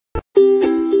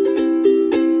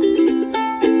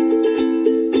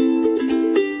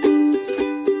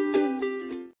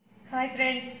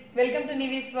Welcome to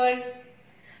Nivi's world.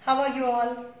 How are you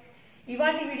all?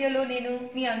 ఇవాటి వీడియోలో నేను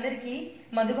మీ అందరికీ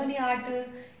మధుబని ఆర్ట్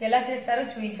ఎలా చేస్తారో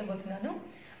చూపించబోతున్నాను.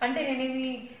 అంటే నేనేమి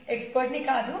ఎక్స్పర్ట్ని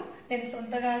కాదు, నేను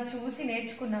సొంతగా చూసి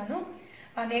నేర్చుకున్నాను.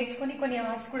 నేర్చుకుని కొన్ని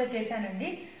ఆర్ట్స్ కూడా చేశానండి.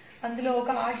 అందులో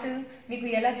ఒక ఆర్ట్ మీకు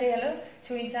ఎలా చేయాలో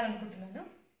చూపించాలనుకుంటున్నాను.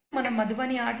 మనం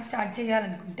మధుబని ఆర్ట్ స్టార్ట్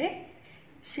చేయాలనుకుంటే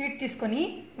షీట్ తీసుకొని,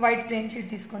 వైట్ ప్లెయిన్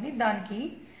షీట్ తీసుకొని దానికి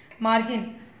మార్జిన్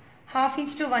 1/2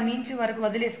 ఇంచ్ to 1 ఇంచ్ వరకు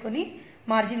వదిలేసుకొని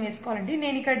మార్జిన్ వేసుకోవాలండి.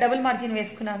 నేను ఇక్కడ డబుల్ మార్జిన్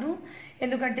వేసుకున్నాను,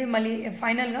 ఎందుకంటే మళ్ళీ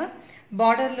ఫైనల్గా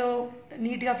బార్డర్లో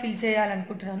నీట్గా ఫిల్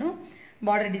చేయాలనుకుంటున్నాను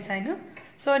బార్డర్ డిజైన్.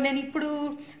 సో నేను ఇప్పుడు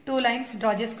 2 లైన్స్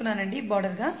డ్రా చేసుకున్నానండి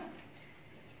బార్డర్గా.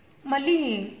 మళ్ళీ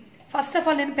ఫస్ట్ ఆఫ్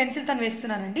ఆల్ నేను పెన్సిల్తో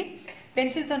వేస్తున్నానండి.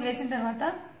 పెన్సిల్తో వేసిన తర్వాత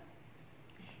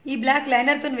ఈ బ్లాక్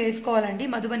లైనర్తో వేసుకోవాలండి.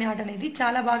 మధుబని ఆర్ట్ అనేది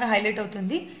చాలా బాగా హైలైట్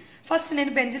అవుతుంది. ఫస్ట్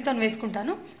నేను పెన్సిల్తో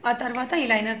వేసుకుంటాను, ఆ తర్వాత ఈ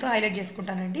లైనర్తో హైలైట్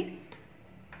చేసుకుంటానండి.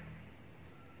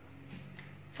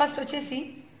 ఫస్ట్ వచ్చేసి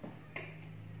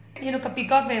నేను ఒక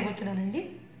పికాక్ వేయబోతున్నానండి.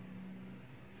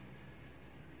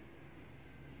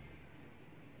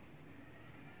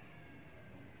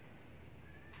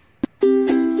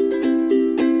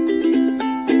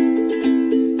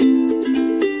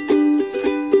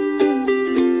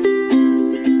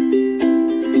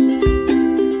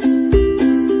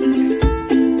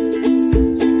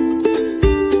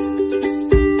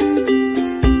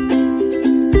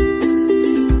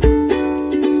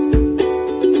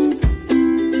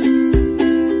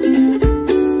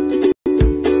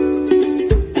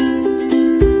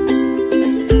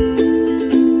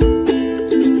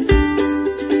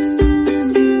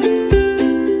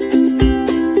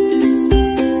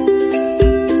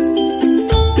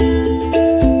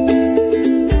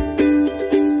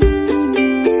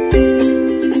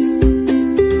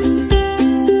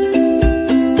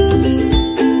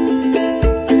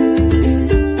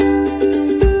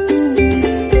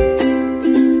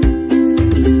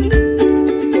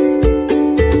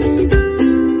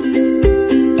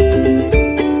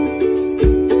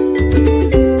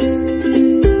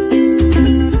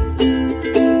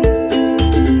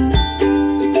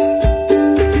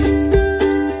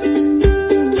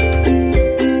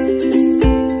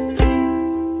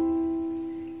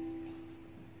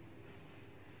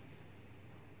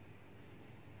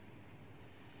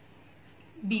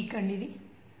 బీక్ అండి ఇది.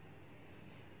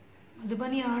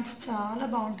 మధుబని ఆర్ట్స్ చాలా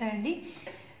బాగుంటాయండి.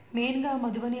 మెయిన్గా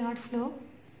మధుబని ఆర్ట్స్లో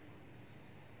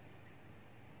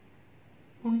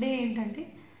ఉండే ఏంటంటే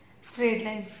straight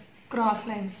lines, cross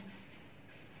lines,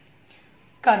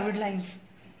 curved lines,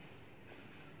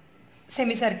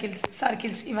 semi circles,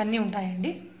 circles ఇవన్నీ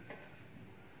ఉంటాయండి.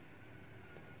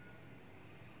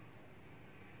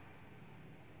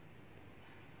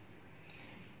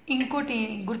 ఇంకోటి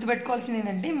గుర్తుపెట్టుకోవాల్సింది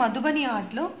ఏంటంటే మధుబని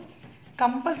ఆర్ట్లో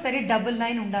కంపల్సరీ డబుల్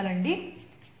లైన్ ఉండాలండి.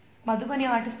 మధుబని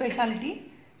ఆర్ట్ స్పెషాలిటీ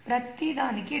ప్రతి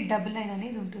దానికి డబుల్ లైన్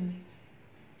అనేది ఉంటుంది.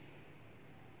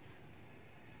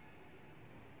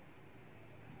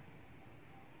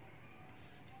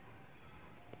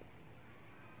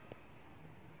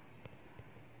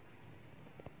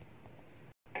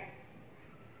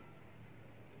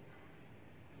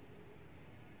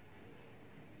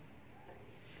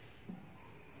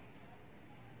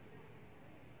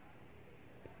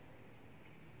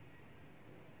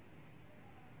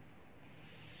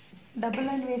 డబుల్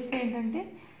లైన్ వేస్తే ఏంటంటే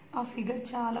ఆ ఫిగర్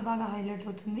చాలా బాగా హైలైట్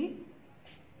అవుతుంది.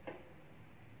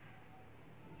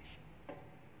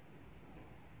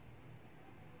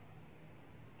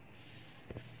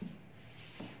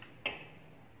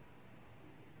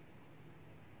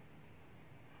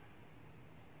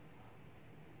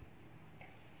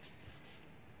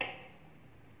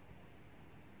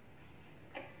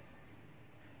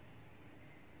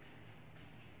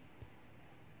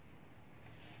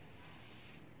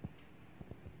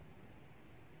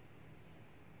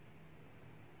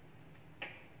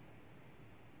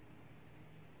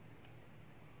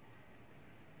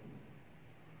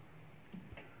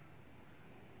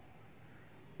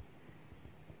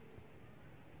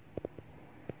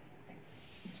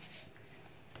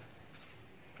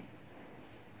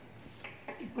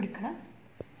 ఇప్పుడు ఇక్కడ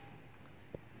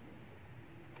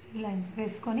 3 లైన్స్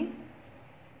వేసుకొని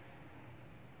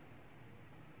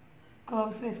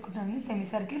కర్వ్స్ వేసుకుంటాను, సెమీ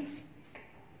సర్కిల్స్,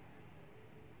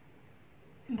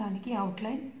 దానికి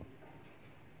అవుట్లైన్,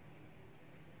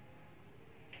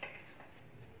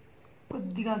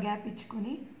 కొద్దిగా గ్యాప్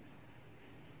ఇచ్చుకొని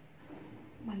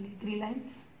మళ్ళీ 3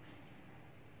 లైన్స్,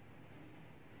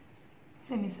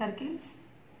 సెమీ సర్కిల్స్,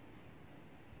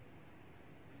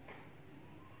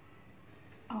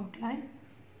 అవుట్లైన్,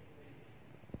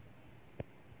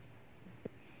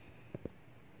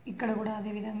 ఇక్కడ కూడా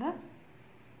అదే విధంగా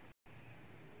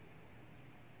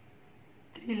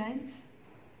 3 lines,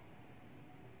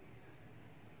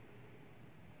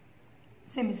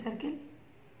 semicircle,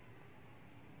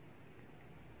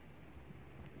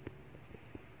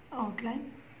 outline,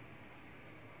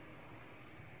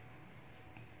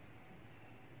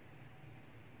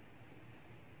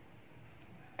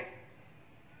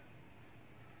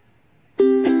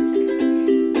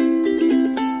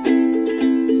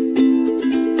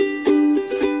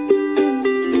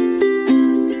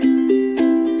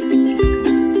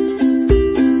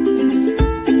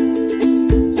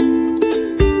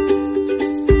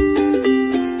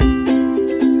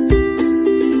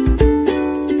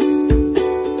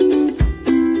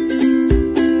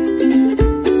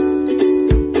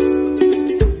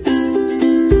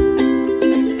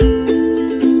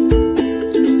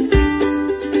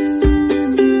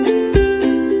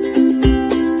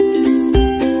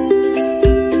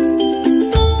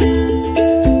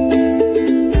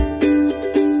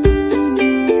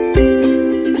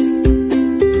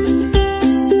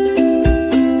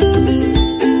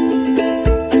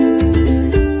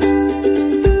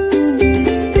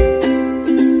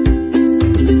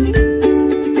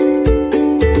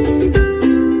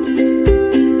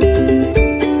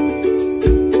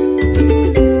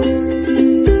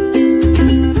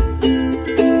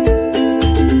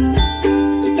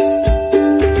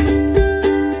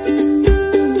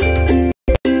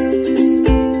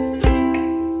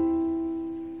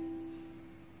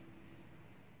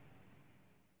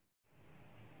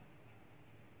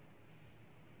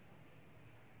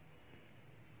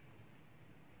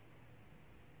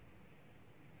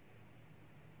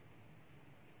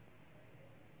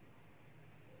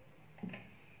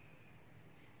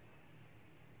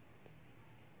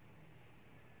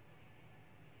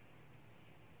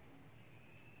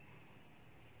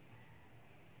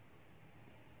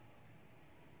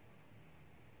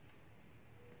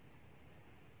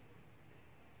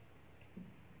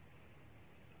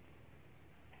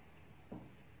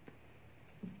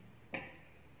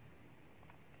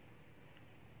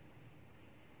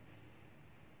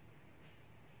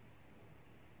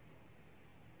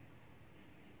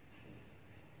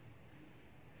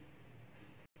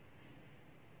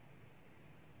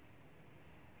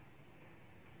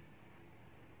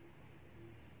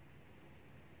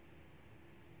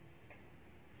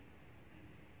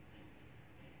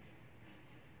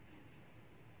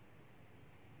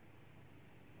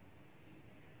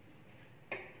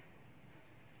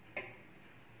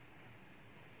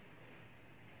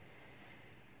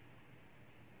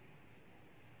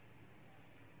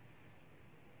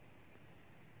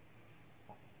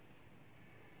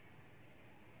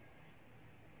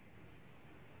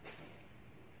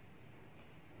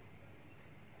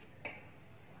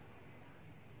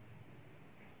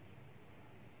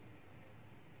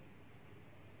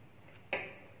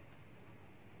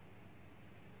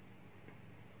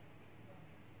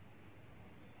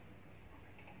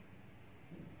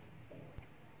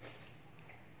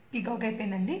 పీకాక్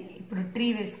అయిపోయిందండి. ఇప్పుడు ట్రీ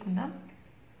వేసుకుందాం.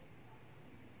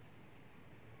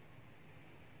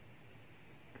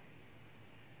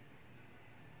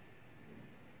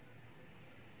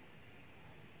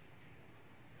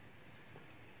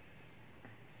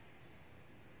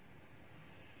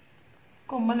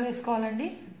 కొమ్మలు వేసుకోవాలండి.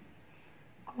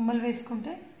 కొమ్మలు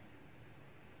వేసుకుంటే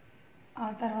ఆ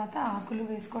తర్వాత ఆకులు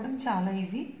వేసుకోవడం చాలా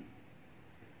ఈజీ.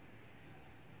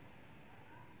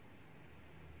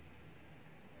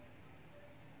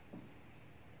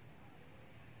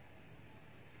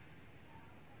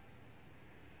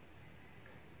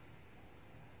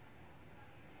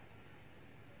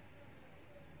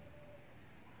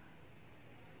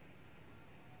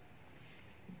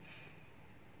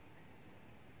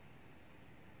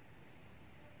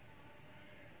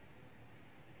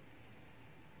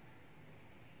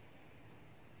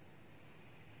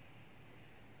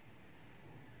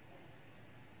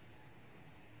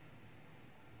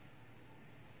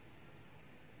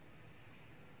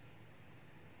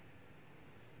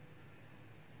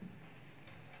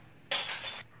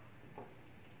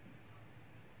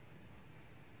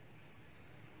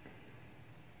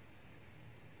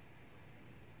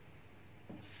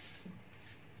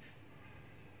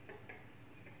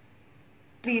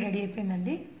 ట్రీ రెడీ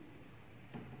అయిపోయిందండి.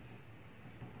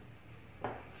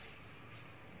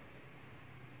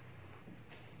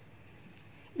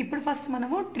 ఇప్పుడు ఫస్ట్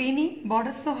మనము ట్రీని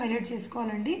బార్డర్స్తో హైలైట్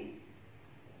చేసుకోవాలండి.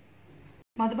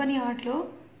 మధుబని ఆర్ట్లో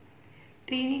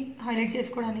ట్రీని హైలైట్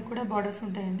చేసుకోవడానికి కూడా బార్డర్స్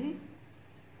ఉంటాయండి.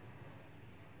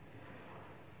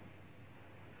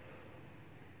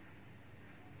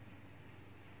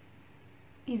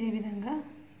 ఇదే విధంగా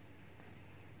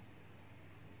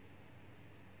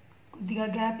కొద్దిగా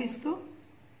గ్యాప్ ఇస్తూ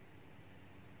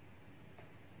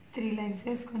 3 లైన్స్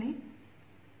వేసుకొని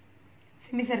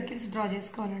సెమీ సర్కిల్స్ డ్రా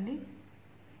చేసుకోవాలండి.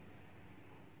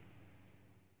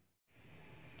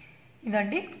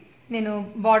 ఇదండి నేను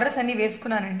బార్డర్స్ అన్ని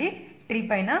వేసుకున్నానండి. ట్రీ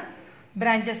పైన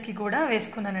బ్రాంచెస్కి కూడా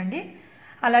వేసుకున్నానండి.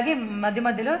 అలాగే మధ్య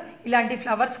మధ్యలో ఇలాంటి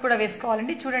ఫ్లవర్స్ కూడా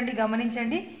వేసుకోవాలండి. చూడండి,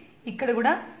 గమనించండి, ఇక్కడ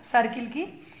కూడా సర్కిల్కి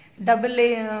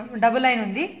డబుల్ లైన్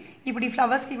ఉంది. ఇప్పుడు ఈ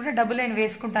ఫ్లవర్స్కి కూడా డబుల్ లైన్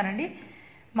వేసుకుంటానండి.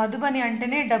 మధుబని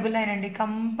అంటేనే డబుల్ లైన్ అండి,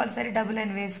 కంపల్సరీ డబుల్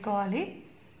లైన్ వేసుకోవాలి.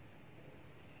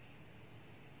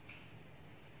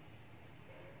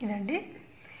 ఇదండి,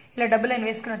 ఇలా డబుల్ లైన్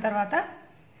వేసుకున్న తర్వాత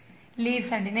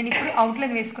లీవ్స్ అండి. నేను ఇప్పుడు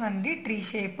అవుట్లైన్ వేసుకున్నానండి. ట్రీ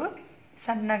షేప్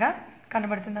సన్నగా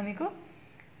కనబడుతుందా మీకు?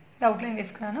 అవుట్లైన్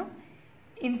వేసుకున్నాను.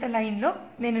 ఇంత లైన్లో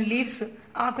నేను లీవ్స్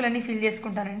ఆకులన్నీ ఫిల్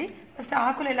చేసుకుంటానండి. ఫస్ట్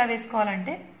ఆకులు ఎలా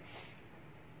వేసుకోవాలంటే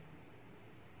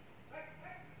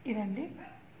ఇదండి,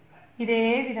 ఇదే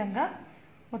విధంగా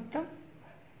మొత్తం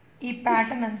ఈ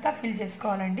ప్యాటర్న్ అంతా ఫిల్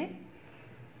చేసుకోవాలండి.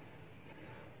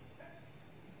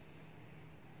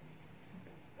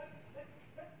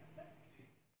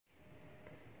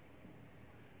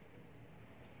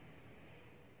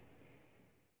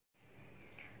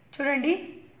 చూడండి,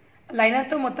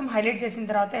 లైనర్తో మొత్తం హైలైట్ చేసిన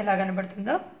తర్వాత ఎలా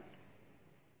కనబడుతుందో.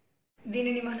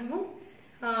 దీనిని మనము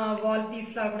వాల్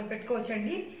పీస్ లాగా కూడా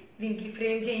పెట్టుకోవచ్చండి. దీనికి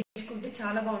ఫ్రేమ్ చేయించుకుంటే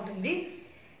చాలా బాగుంటుంది.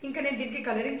 ఇంకా నేను దీనికి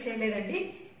కలరింగ్ చేయలేదండి.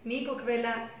 మీకు ఒకవేళ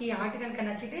ఈ ఆర్ట్ కనుక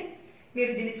నచ్చితే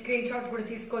మీరు దీన్ని స్క్రీన్ షాట్ కూడా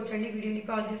తీసుకోవచ్చండి. వీడియోని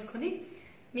పాజ్ చేసుకొని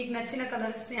మీకు నచ్చిన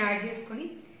కలర్స్ని యాడ్ చేసుకొని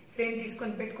ఫ్రేమ్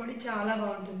తీసుకొని పెట్టుకోండి, చాలా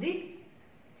బాగుంటుంది.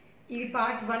 ఇది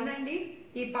పార్ట్ 1 అండి.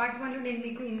 ఈ పార్ట్ 1లో నేను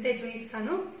మీకు ఇంతే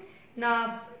చూపిస్తాను. నా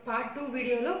పార్ట్ 2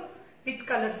 వీడియోలో విత్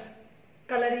కలర్స్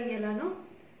కలరింగ్ ఎలానో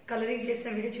కలరింగ్ చేసిన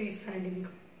వీడియో చూపిస్తానండి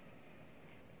మీకు.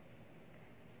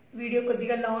 వీడియో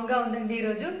కొద్దిగా లాంగ్గా ఉందండి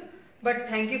ఈరోజు, but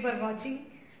thank you for watching.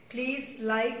 Please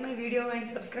like my video and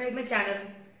subscribe my channel.